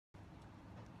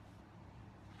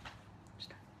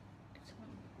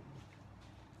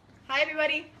Hi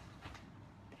everybody.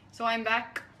 So I'm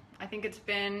back. I think it's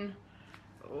been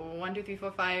 1, 2, 3,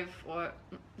 4, 5 or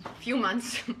a few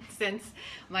months since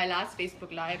my last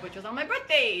Facebook Live, which was on my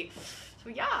birthday. So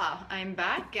yeah, I'm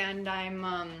back and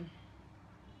I'm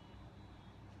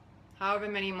however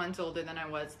many months older than I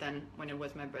was then when it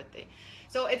was my birthday.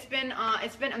 So it's been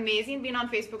amazing being on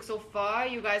Facebook so far.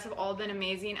 You guys have all been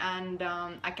amazing, and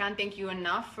I can't thank you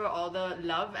enough for all the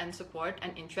love and support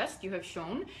and interest you have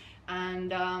shown.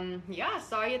 And yeah,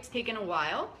 sorry it's taken a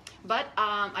while, but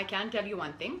I can tell you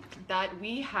one thing, that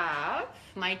we have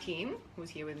my team who's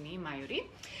here with me, Mayuri.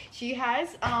 She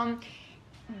has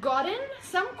gotten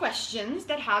some questions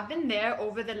that have been there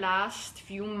over the last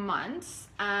few months,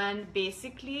 and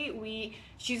basically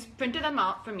she's printed them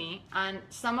out for me, and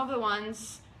some of the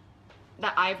ones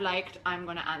that I've liked I'm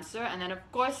gonna answer, and then of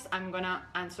course I'm gonna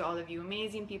answer all of you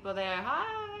amazing people there.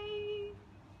 Hi,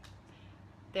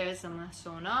 there's some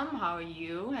Sonam, how are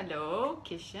you? Hello,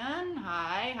 Kishan,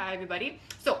 hi everybody.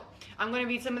 So I'm going to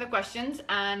read some of the questions,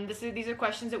 and these are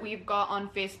questions that we've got on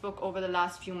Facebook over the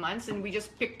last few months, and we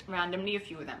just picked randomly a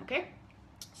few of them, okay?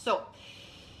 So,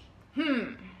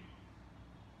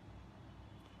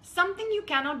 something you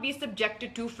cannot be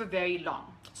subjected to for very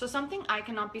long. So something I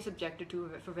cannot be subjected to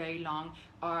for very long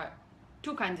are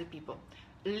two kinds of people: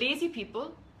 lazy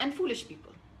people and foolish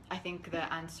people. I think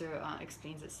the answer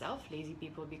explains itself. Lazy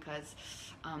people because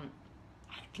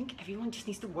I think everyone just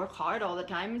needs to work hard all the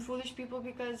time, and foolish people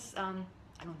because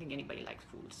I don't think anybody likes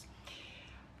fools.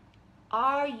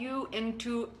 Are you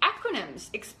into acronyms,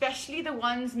 especially the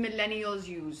ones millennials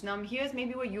use? Now here's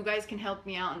maybe where you guys can help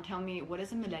me out and tell me, what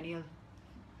is a millennial?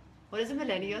 What is a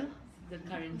millennial? The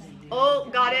current. Oh,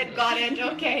 got it.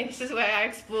 Okay, this is where I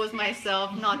expose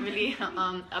myself, not really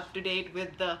up to date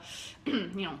with the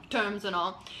terms and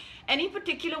all. Any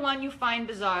particular one you find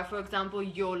bizarre? For example,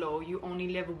 YOLO, you only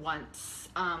live once.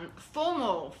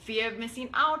 FOMO, fear of missing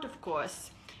out, of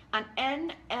course. And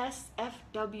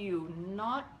NSFW,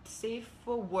 not safe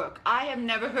for work. I have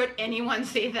never heard anyone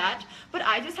say that, but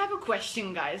I just have a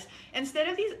question, guys. Instead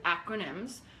of these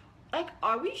acronyms, like,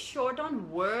 are we short on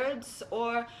words,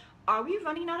 or are we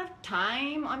running out of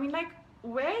time? I mean, like,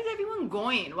 where is everyone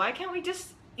going? Why can't we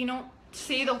just,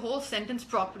 say the whole sentence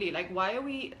properly? Like, why are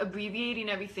we abbreviating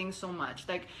everything so much?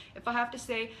 Like, if I have to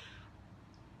say,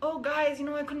 oh guys,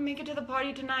 I couldn't make it to the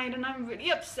party tonight and I'm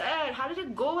really upset. How did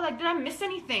it go? Like, did I miss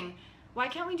anything? Why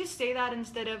can't we just say that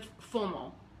instead of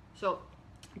FOMO? So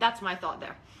that's my thought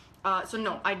there. So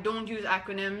no, I don't use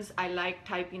acronyms. I like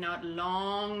typing out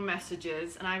long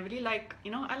messages, and I really like,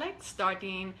 I like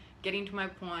starting, getting to my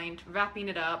point, wrapping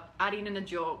it up, adding in a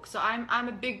joke. So I'm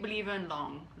a big believer in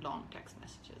long text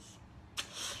messages.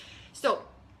 So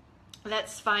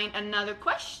let's find another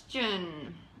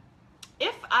question.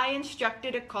 If I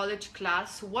instructed a college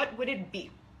class, what would it be?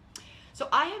 So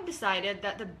I have decided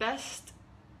that the best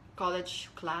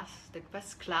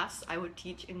class I would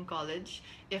teach in college,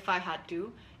 if I had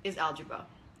to, is algebra.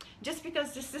 Just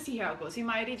because, just to see how it goes. You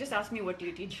might just ask me, what do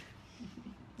you teach?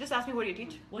 Just ask me, what do you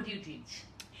teach? What do you teach?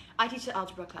 I teach the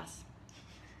algebra class.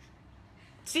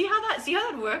 See how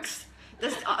that works?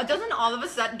 Doesn't all of a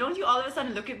sudden, don't you all of a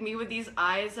sudden look at me with these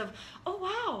eyes of, oh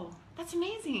wow, that's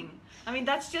amazing. I mean,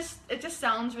 it just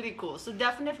sounds really cool. So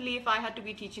definitely, if I had to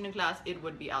be teaching a class, it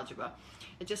would be algebra.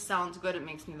 It just sounds good. It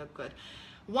makes me look good.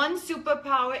 One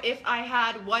superpower, if I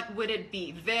had, what would it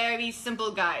be? Very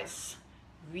simple, guys.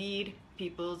 Read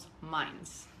people's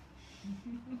minds.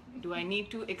 Do I need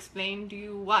to explain to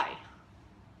you why?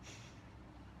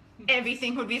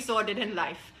 Everything would be sorted in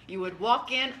life. You would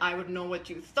walk in, I would know what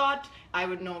you thought, I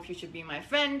would know if you should be my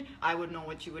friend, I would know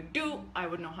what you would do, I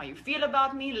would know how you feel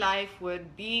about me. Life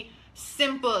would be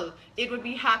simple. It would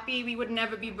be happy. We would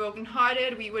never be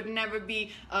brokenhearted. We would never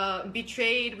be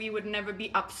betrayed. We would never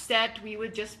be upset. We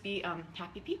would just be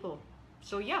happy people.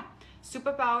 So yeah,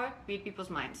 superpower, read people's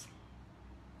minds.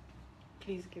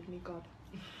 Please give me God.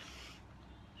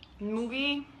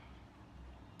 Movie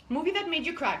that made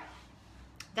you cry.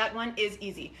 That one is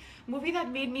easy. Movie that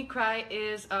made me cry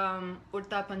is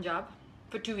Urta Punjab,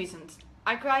 for two reasons.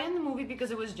 I cried in the movie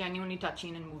because it was genuinely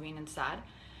touching and moving and sad.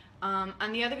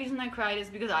 And the other reason I cried is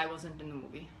because I wasn't in the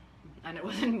movie. And it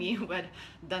wasn't me who had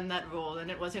done that role,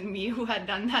 and it wasn't me who had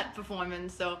done that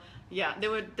performance. So yeah,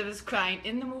 there was crying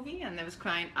in the movie, and there was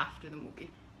crying after the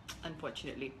movie,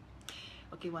 unfortunately.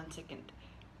 Okay, 1 second.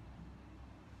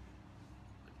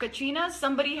 Katrina,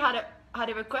 somebody had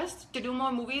a request to do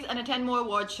more movies and attend more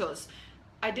award shows.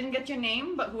 I didn't get your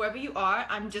name, but whoever you are,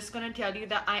 I'm just going to tell you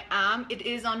that it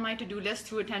is on my to-do list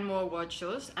to attend more award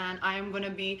shows, and I am going to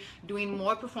be doing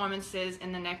more performances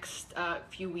in the next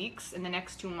few weeks, in the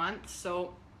next 2 months.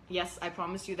 So Yes, I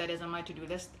promise you that is on my to-do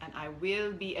list, and I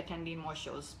will be attending more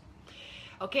shows.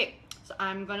 Okay, so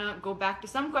I'm gonna go back to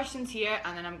some questions here,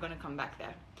 and then I'm gonna come back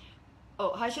there.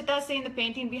 Oh, Harshita is saying the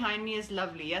painting behind me is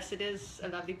lovely. Yes, it is a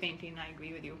lovely painting. I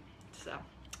agree with you. It's a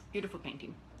beautiful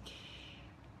painting.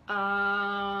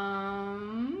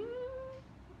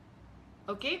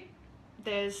 Okay,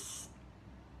 there's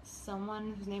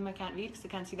someone whose name I can't read because I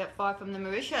can't see that far, from the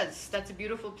Mauritius. That's a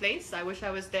beautiful place. I wish I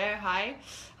was there. Hi,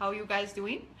 how are you guys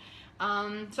doing?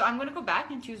 So I'm gonna go back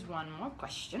and choose one more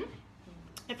question.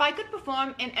 If I could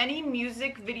perform in any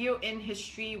music video in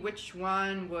history, which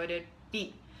one would it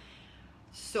be?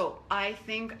 So I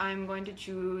think I'm going to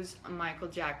choose Michael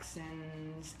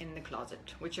Jackson's In the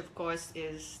Closet, which of course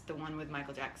is the one with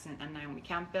Michael Jackson and Naomi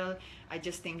Campbell. I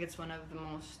just think it's one of the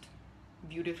most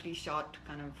beautifully shot,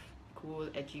 kind of cool,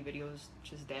 edgy videos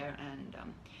which is there. And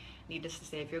needless to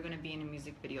say, if you're going to be in a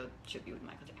music video, it should be with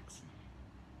Michael Jackson.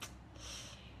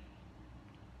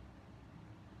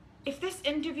 If this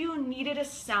interview needed a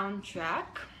soundtrack,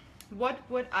 what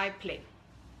would I play?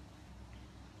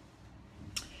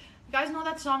 You guys know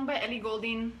that song by Ellie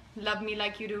Goulding, Love Me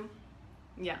Like You Do?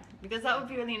 Yeah, because that would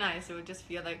be really nice. It would just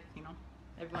feel like, you know,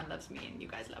 everyone loves me and you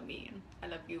guys love me and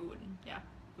I love you, and yeah,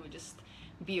 it would just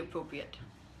be appropriate.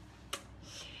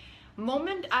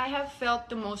 Moment I have felt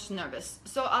the most nervous.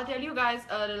 So I'll tell you guys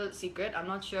a little secret. I'm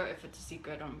not sure if it's a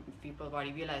secret or if people have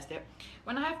already realized it.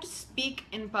 When I have to speak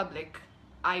in public,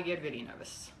 I get really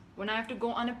nervous. When I have to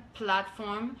go on a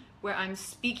platform where I'm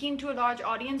speaking to a large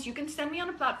audience, you can send me on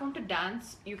a platform to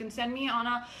dance. You can send me on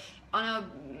a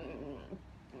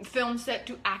film set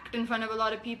to act in front of a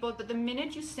lot of people. But the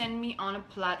minute you send me on a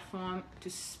platform to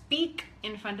speak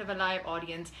in front of a live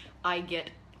audience, I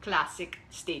get classic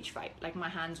stage fright. Like my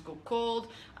hands go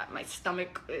cold, my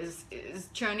stomach is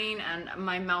churning, and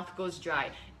my mouth goes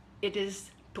dry. It is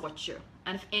torture.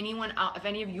 And if any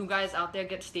of you guys out there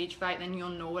get stage fright, then you'll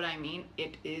know what I mean.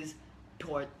 It is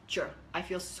torture. I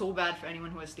feel so bad for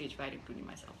anyone who has stage fright, including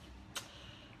myself.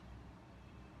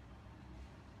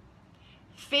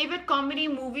 Favorite comedy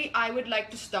movie I would like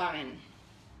to star in?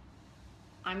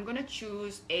 I'm gonna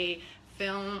choose a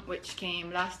film which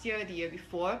came last year or the year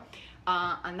before,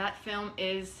 and that film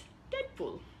is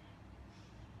Deadpool.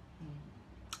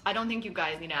 I don't think you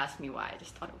guys need to ask me why. I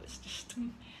just thought it was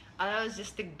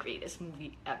just the greatest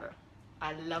movie ever.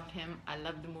 I loved him. I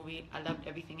loved the movie. I loved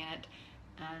everything in it.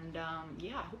 And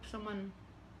yeah, I hope someone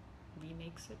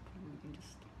remakes it. We can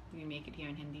just remake it here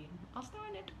in Hindi. I'll star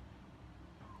in it.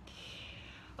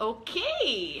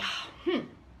 Okay.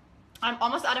 I'm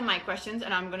almost out of my questions,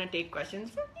 and I'm gonna take questions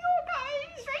from you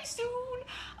guys very soon.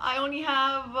 I only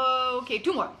have okay,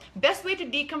 2 more. Best way to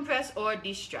decompress or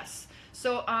de-stress.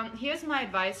 So here's my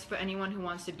advice for anyone who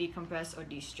wants to decompress or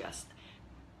de-stress.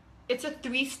 It's a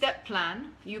 3-step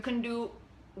plan. You can do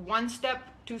 1 step,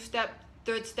 2 step,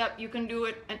 3rd step. You can do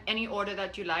it in any order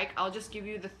that you like. I'll just give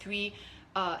you the 3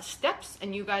 steps,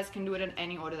 and you guys can do it in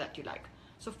any order that you like.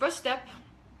 So first step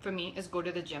for me is go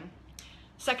to the gym.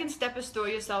 2nd step is throw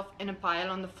yourself in a pile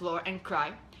on the floor and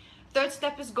cry. 3rd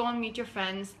step is go and meet your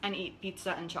friends and eat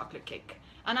pizza and chocolate cake.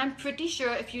 And I'm pretty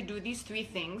sure if you do these 3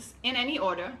 things in any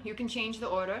order, you can change the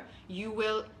order, you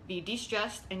will be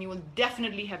de-stressed and you will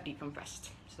definitely have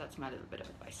decompressed. So that's my little bit of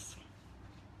advice.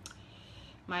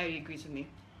 Mayuri agrees with me.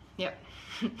 Yep.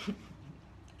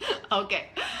 Okay,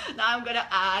 now I'm gonna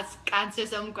answer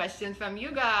some questions from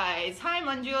you guys. Hi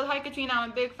Manjul, hi Katrina,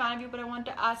 I'm a big fan of you, but I want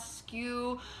to ask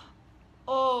you,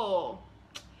 Manjul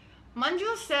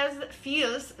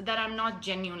feels that I'm not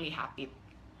genuinely happy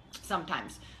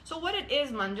sometimes. So what it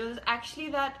is, Manjul, is actually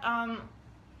that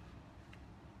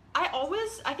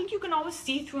I think you can always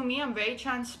see through me. I'm very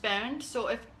transparent. So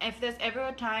if there's ever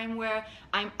a time where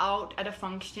I'm out at a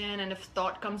function and if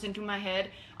thought comes into my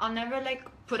head, I'll never like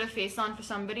put a face on for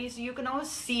somebody. So you can always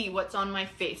see what's on my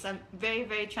face. I'm very,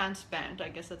 very transparent. I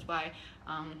guess that's why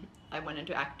I went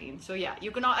into acting. So yeah,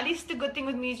 you can at least the good thing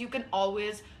with me is you can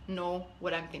always know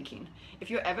what I'm thinking. If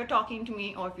you're ever talking to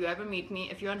me or if you ever meet me,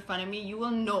 if you're in front of me, you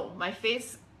will know. My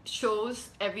face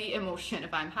shows every emotion.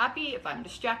 If I'm happy, if I'm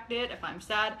distracted, if I'm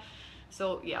sad.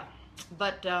 So yeah,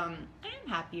 but I'm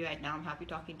happy right now. I'm happy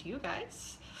talking to you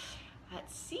guys.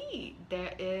 Let's see,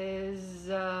 there is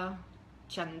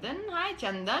Chandan. Hi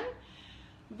Chandan.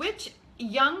 Which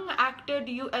young actor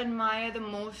do you admire the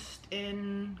most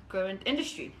in current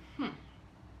industry?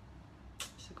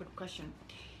 That's a good question.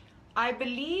 I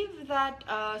believe that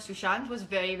Sushant was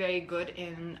very, very good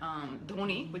in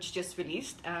Dhoni, which just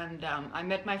released, and I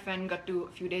met my friend Gattu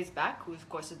a few days back, who of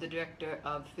course is the director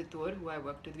of Fitur, who I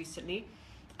worked with recently,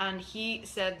 and he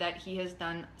said that he has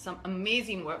done some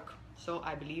amazing work, so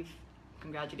I believe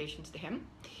congratulations to him.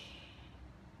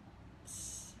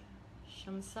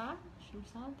 Shamsad,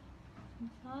 Shamsad,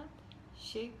 Shamsad,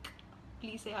 Sheikh,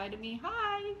 please say hi to me.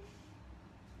 Hi.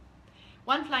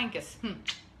 One flying kiss.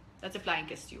 That's a flying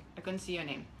kiss to you. I couldn't see your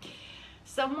name.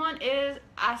 Someone is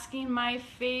asking my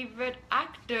favorite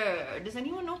actor. Does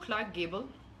anyone know Clark Gable?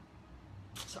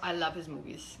 So I love his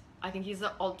movies. I think he's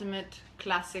the ultimate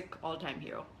classic all-time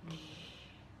hero.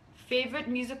 Favorite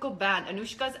musical band.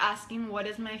 Anushka's asking what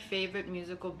is my favorite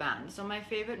musical band. So my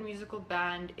favorite musical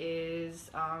band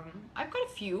is, I've got a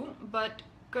few, but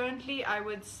currently I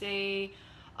would say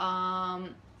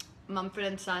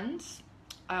Mumford & Sons.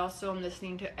 I also am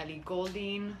listening to Ellie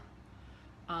Goulding.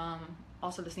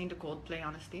 Also listening to Coldplay,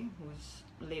 honestly, whose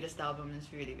latest album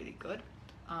is really, really good.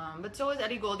 But so is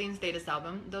Ellie Goulding's latest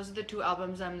album. Those are the two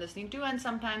albums I'm listening to, and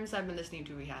sometimes I've been listening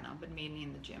to Rihanna, but mainly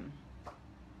in the gym.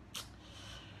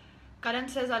 Karan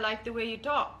says, I like the way you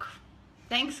talk.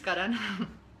 Thanks, Karan.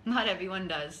 Not everyone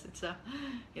does.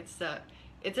 It's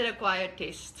an acquired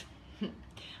taste.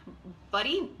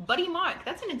 Buddy Mark.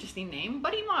 That's an interesting name.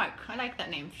 Buddy Mark. I like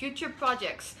that name. Future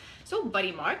projects. So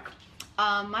Buddy Mark.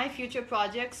 My future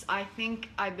projects, I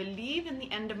believe in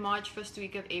the end of March, first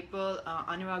week of April,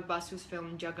 Anurag Basu's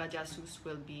film Jaga Jasoos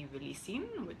will be releasing,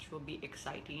 which will be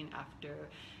exciting after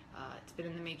it's been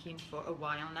in the making for a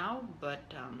while now.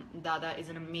 But Dada is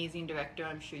an amazing director.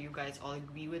 I'm sure you guys all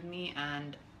agree with me,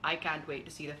 and I can't wait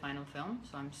to see the final film.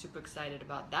 So I'm super excited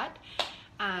about that.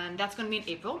 And that's going to be in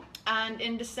April. And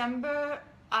in December,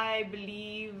 I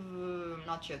believe,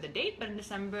 not sure the date, but in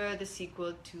December, the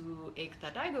sequel to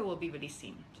Ekta Tiger will be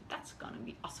releasing. So that's gonna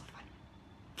be also fun.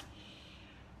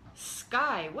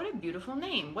 Sky, what a beautiful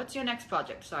name. What's your next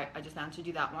project? Sorry, I just answered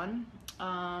you that one.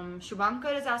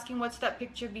 Shubhankar is asking, what's that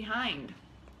picture behind?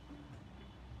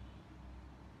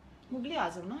 Mughal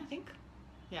Azam, no, I think.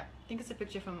 Yeah, I think it's a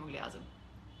picture from Mughal Azam.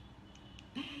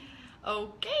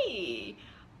 Okay.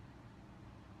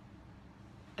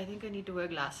 I think I need to wear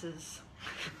glasses.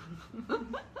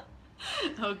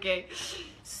 Okay,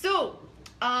 so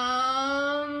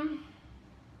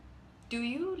do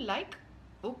you like,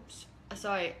 oops,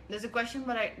 sorry, there's a question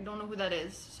but I don't know who that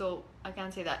is, so I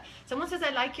can't say that. Someone says,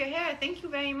 I like your hair. Thank you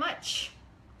very much.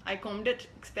 I combed it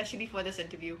especially for this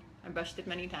interview. I brushed it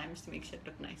many times to make sure it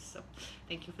looked nice, so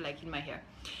thank you for liking my hair.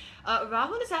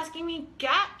 Rahul is asking me,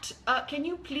 Kat, can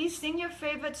you please sing your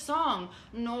favorite song?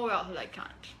 No, Rahul, I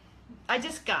can't. I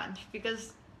just can't,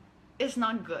 because it's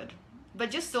not good. But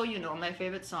just so you know, my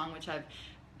favorite song, which I've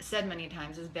said many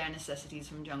times, is Bare Necessities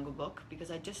from Jungle Book,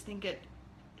 because I just think it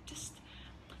just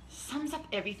sums up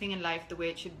everything in life the way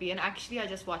it should be. And actually, I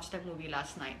just watched that movie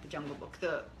last night, The Jungle Book,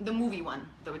 the movie one,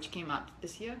 which came out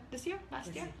this year, this year.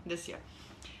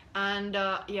 And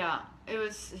yeah,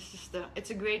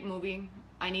 it's a great movie.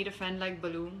 I need a friend like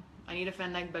Baloo. I need a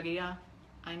friend like Bagheera.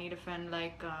 I need a friend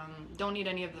like, don't need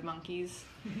any of the monkeys.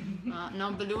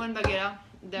 No, Baloo and Bagheera,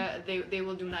 they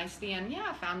will do nicely. And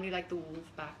yeah, family like the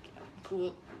wolf pack. Yeah,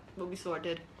 cool, we'll be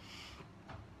sorted.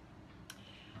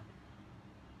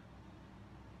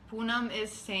 Poonam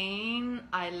is saying,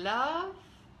 I love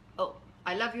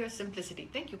your simplicity.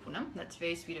 Thank you, Poonam. That's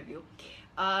very sweet of you.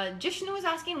 Jishnu is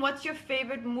asking, what's your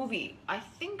favorite movie? I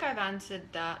think I've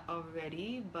answered that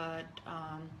already, but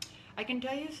I can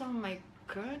tell you some of my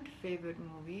current favorite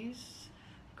movies.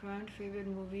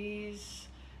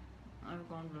 I've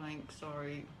gone blank,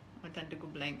 sorry. I tend to go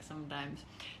blank sometimes.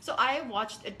 So I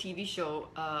watched a TV show.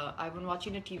 I've been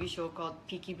watching a TV show called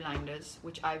Peaky Blinders,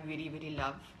 which I really, really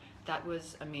love. That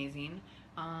was amazing.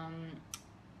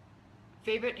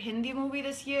 Favorite Hindi movie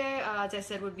this year, as I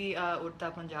said, would be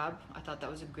Udta Punjab. I thought that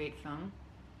was a great film.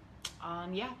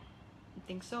 Yeah, I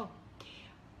think so.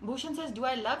 Bhushan says, do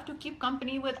I love to keep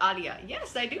company with Alia?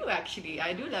 Yes, I do actually.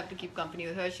 I do love to keep company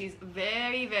with her. She's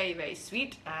very, very, very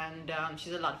sweet, and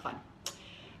she's a lot of fun.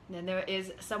 Then there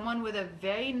is someone with a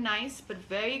very nice but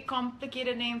very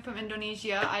complicated name from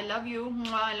Indonesia. I love you.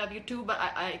 I love you too, but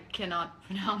I cannot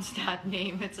pronounce that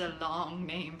name. It's a long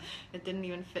name. It didn't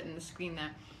even fit in the screen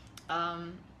there.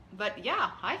 But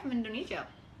yeah, hi from Indonesia.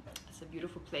 It's a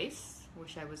beautiful place.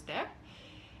 Wish I was there.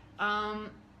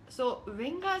 So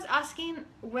Ringa is asking,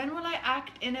 when will I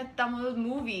act in a Tamil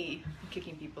movie? I'm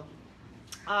kicking people.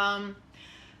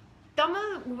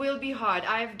 Tamil will be hard.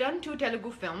 I've done 2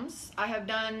 Telugu films. I have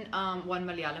done 1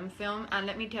 Malayalam film, and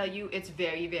let me tell you, it's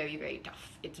very, very, very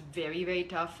tough. It's very, very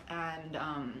tough, and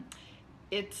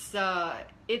it's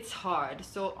hard.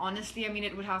 So honestly, I mean,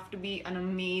 it would have to be an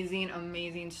amazing,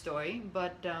 amazing story.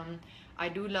 But I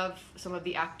do love some of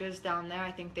the actors down there.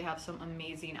 I think they have some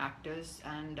amazing actors,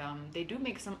 and they do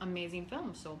make some amazing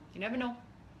films. So you never know.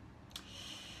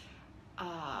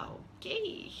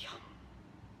 Okay.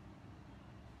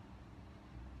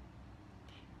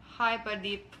 Hi,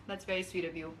 Pardeep. That's very sweet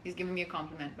of you. He's giving me a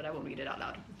compliment, but I won't read it out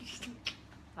loud.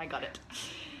 I got it.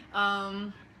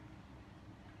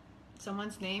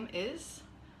 Someone's name is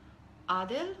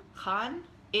Adil Khan,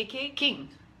 aka King.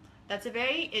 That's a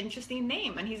very interesting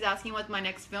name. And he's asking what's my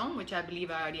next film, which I believe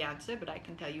I already answered, but I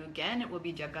can tell you again. It will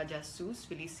be Jagga Jasoos,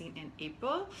 releasing in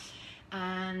April.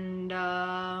 And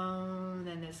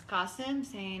then there's Qasim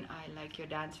saying, I like your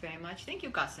dance very much. Thank you,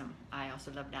 Qasim. I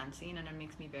also love dancing, and it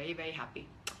makes me very, very happy.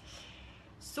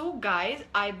 So guys,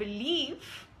 I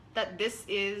believe that this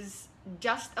is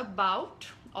just about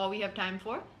all we have time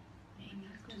for.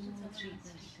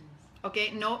 Okay,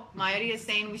 no, Mayuri is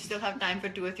saying we still have time for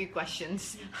 2 or 3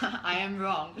 questions. I am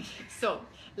wrong. So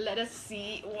let us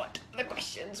see what the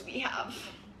questions we have.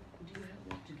 Do you have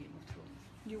watched Game of Thrones?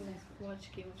 You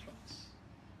watch Game of Thrones?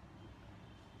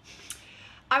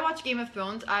 I watch Game of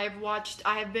Thrones. I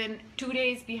have been 2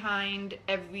 days behind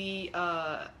every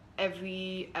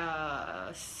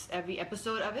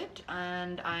episode of it,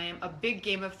 and I am a big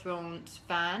Game of Thrones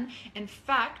fan. In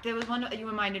fact, there was you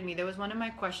reminded me, there was one of my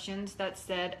questions that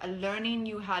said a learning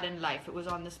you had in life. It was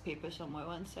on this paper somewhere.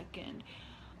 One second.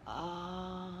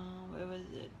 Where was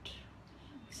it?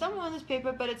 Somewhere on this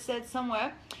paper, but it said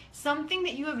somewhere something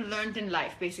that you have learned in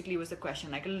life, basically, was the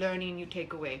question, like a learning you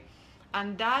take away.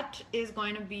 And that is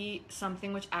going to be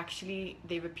something which actually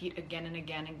they repeat again and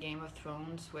again in Game of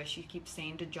Thrones, where she keeps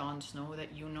saying to Jon Snow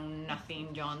that you know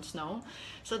nothing, Jon Snow.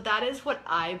 So that is what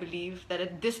I believe, that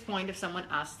at this point, if someone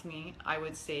asked me, I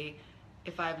would say,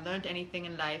 if I've learned anything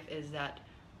in life, is that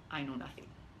I know nothing.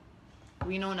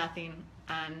 We know nothing,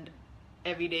 and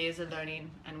every day is a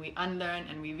learning, and we unlearn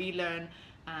and we relearn,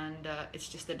 and it's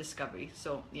just a discovery.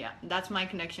 So yeah, that's my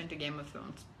connection to Game of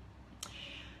Thrones.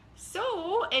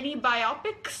 So, any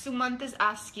biopic? Sumant is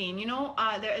asking. You know,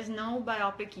 there is no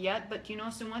biopic yet, but you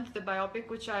know, Sumant, the biopic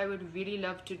which I would really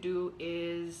love to do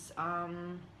is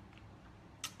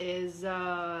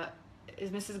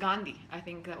Mrs. Gandhi. I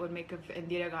think that would make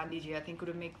Indira Gandhi ji. I think it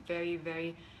would make very,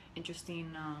 very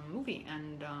interesting movie,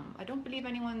 and I don't believe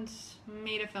anyone's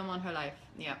made a film on her life.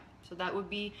 Yeah, so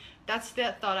that's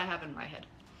the thought I have in my head.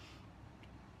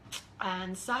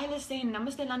 And Sahil is saying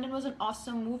Namaste London was an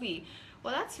awesome movie.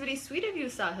 Well, that's really sweet of you,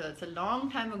 Sahil. It's a long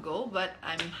time ago, but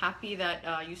I'm happy that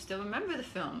you still remember the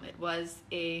film. It was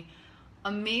a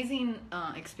amazing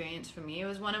experience for me. It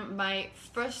was one of my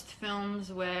first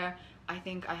films where I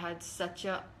think I had such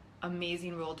a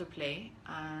amazing role to play,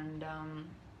 and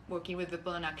working with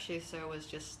Vipul and Akshay sir was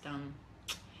just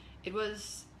it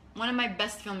was one of my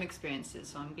best film experiences.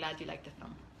 So I'm glad you liked the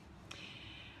film.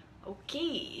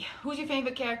 Okay, who's your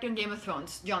favorite character in Game of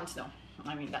Thrones? Jon Snow.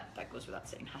 I mean, that goes without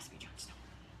saying. Has to be Jon Snow.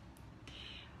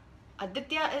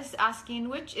 Aditya is asking,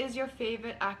 which is your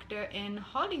favorite actor in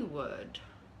Hollywood?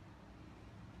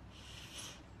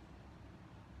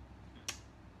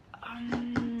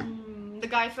 The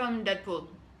guy from Deadpool.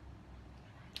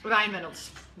 Ryan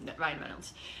Reynolds.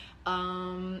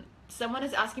 Someone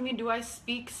is asking me, do I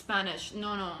speak Spanish?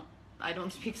 No, I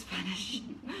don't speak Spanish.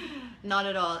 Not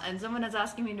at all. And someone is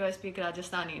asking me, do I speak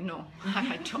Rajasthani? No,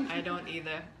 I don't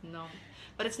either. No.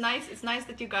 But it's nice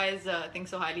that you guys think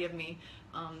so highly of me,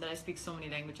 that I speak so many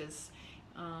languages.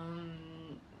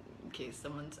 Okay,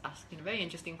 someone's asking a very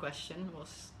interesting question. We'll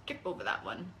skip over that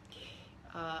one.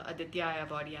 Aditya, I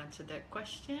have already answered that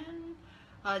question.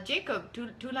 Jacob,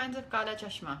 two lines of Kala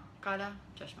Chashma. Kala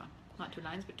Chashma. Not 2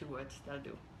 lines, but 2 words. That'll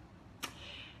do.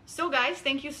 So guys,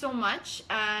 thank you so much,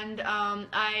 and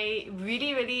I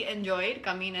really, really enjoyed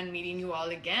coming and meeting you all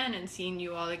again and seeing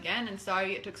you all again, and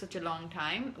sorry it took such a long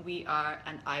time.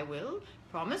 I will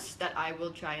promise that I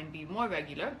will try and be more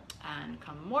regular and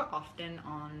come more often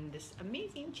on this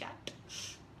amazing chat,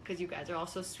 because you guys are all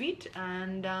so sweet.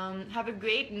 And have a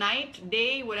great night,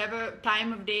 day, whatever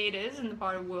time of day it is in the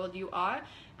part of the world you are,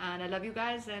 and I love you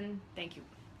guys, and thank you.